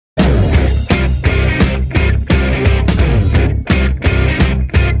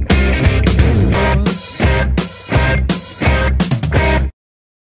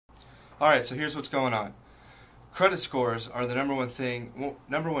Alright, so here's what's going on. Credit scores are the number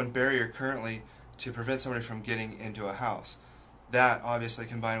one barrier currently to prevent somebody from getting into a house. That, obviously,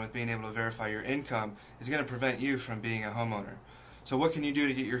 combined with being able to verify your income, is going to prevent you from being a homeowner. So what can you do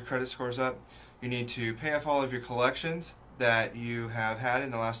to get your credit scores up? You need to pay off all of your collections that you have had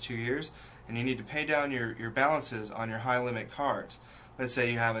in the last 2 years, and you need to pay down your balances on your high limit cards. Let's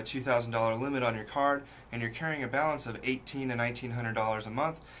say you have a $2,000 limit on your card and you're carrying a balance of $1,800 to $1,900 a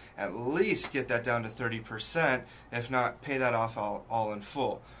month. At least get that down to 30%, if not pay that off all in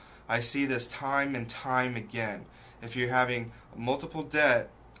full. I see this time and time again. If you're having multiple debt,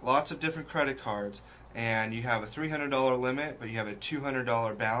 lots of different credit cards, and you have a $300 limit but you have a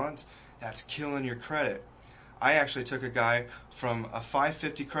 $200 balance, that's killing your credit. I actually took a guy from a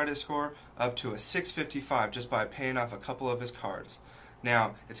 550 credit score up to a 655 just by paying off a couple of his cards.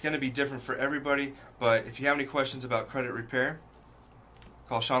 Now, it's going to be different for everybody, but if you have any questions about credit repair,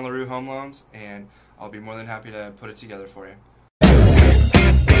 call Sean LaRue Home Loans, and I'll be more than happy to put it together for you.